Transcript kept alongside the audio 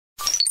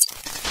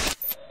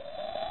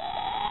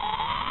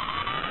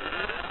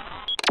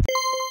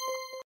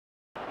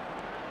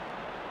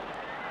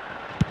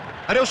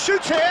And he'll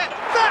shoot here.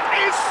 That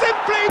is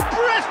simply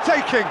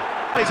breathtaking.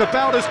 It's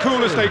about as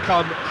cool as they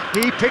come.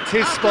 He picked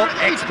his spot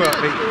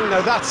expertly.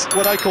 Now that's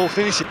what I call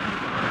finishing.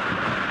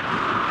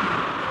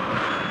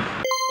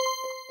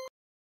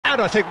 And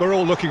I think we're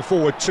all looking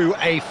forward to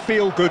a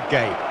feel-good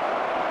game.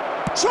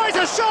 Tries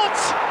a shot!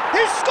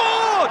 He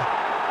scored!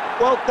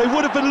 Well, they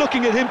would have been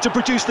looking at him to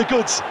produce the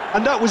goods,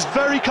 and that was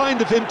very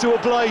kind of him to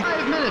oblige.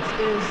 5 minutes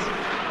is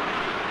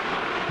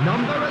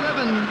number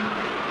 11,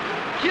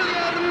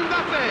 Kylian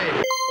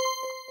Mbappe.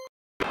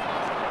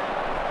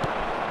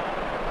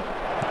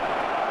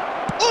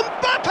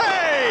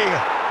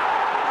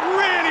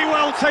 Really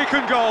well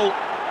taken goal.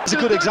 It's a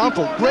good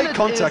example. Great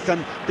contact,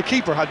 and the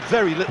keeper had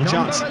very little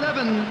chance. Number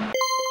 11.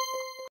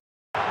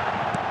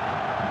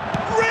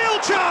 Real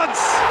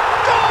chance!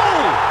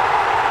 Goal!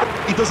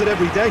 He does it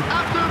every day.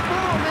 After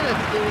 4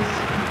 minutes is...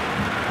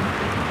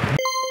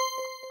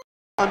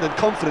 And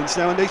confidence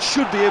now, and they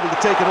should be able to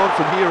take it on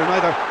from here and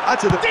either add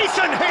to the...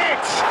 Decent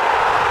hit!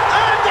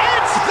 And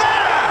it's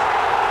there!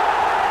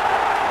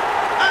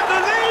 And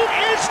the lead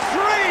is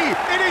 3!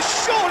 It is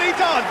surely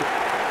done!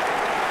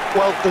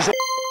 Well, there's a...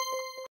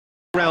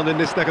 Round in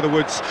this neck of the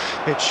woods,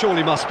 it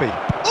surely must be.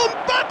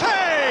 Mbappe!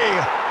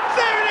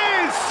 There it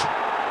is!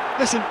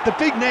 Listen, the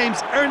big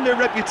names earn their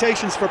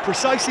reputations for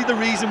precisely the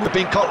reason we're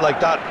being caught like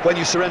that when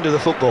you surrender the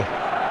football.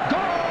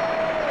 Goal!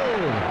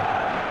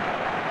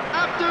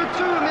 After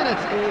 2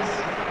 minutes is...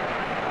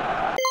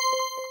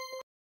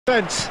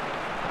 Defence.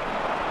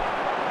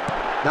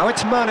 Now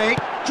it's Mane.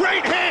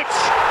 Great hit!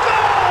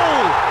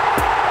 Goal!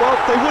 Well,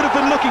 they would have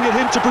been looking at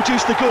him to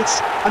produce the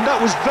goods, and that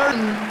was very...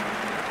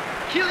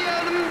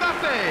 Kylian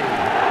Mbappe!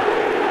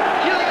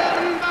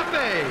 Kylian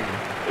Mbappe!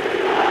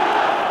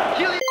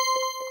 Kylian...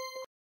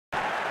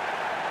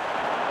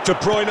 De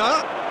Bruyne.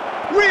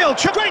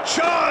 Great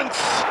chance!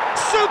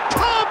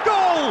 Superb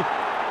goal!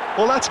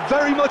 Well, that's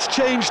very much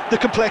changed the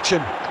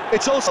complexion.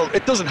 It's also...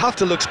 It doesn't have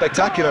to look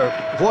spectacular.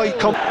 Why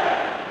come...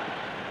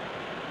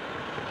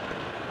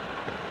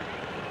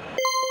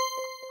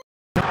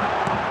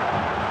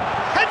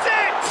 Heads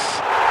it!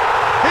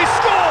 He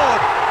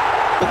scored!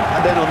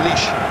 And then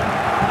unleash.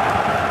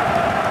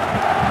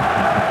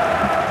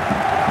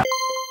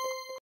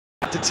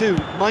 To 2,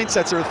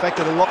 mindsets are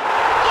affected a lot.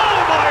 Oh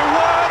my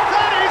word,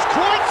 that is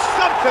quite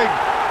something!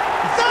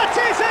 That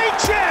is a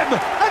gem!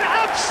 An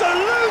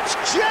absolute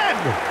gem!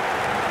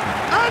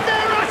 And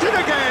they're at it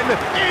again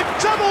in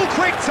double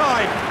quick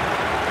time!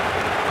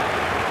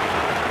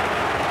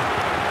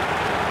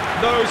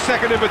 No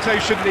second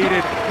invitation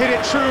needed. Hit it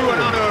true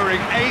and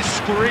unerring. A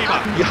screamer.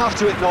 You have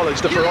to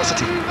acknowledge the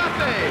ferocity. Kylian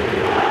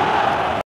Mbappe!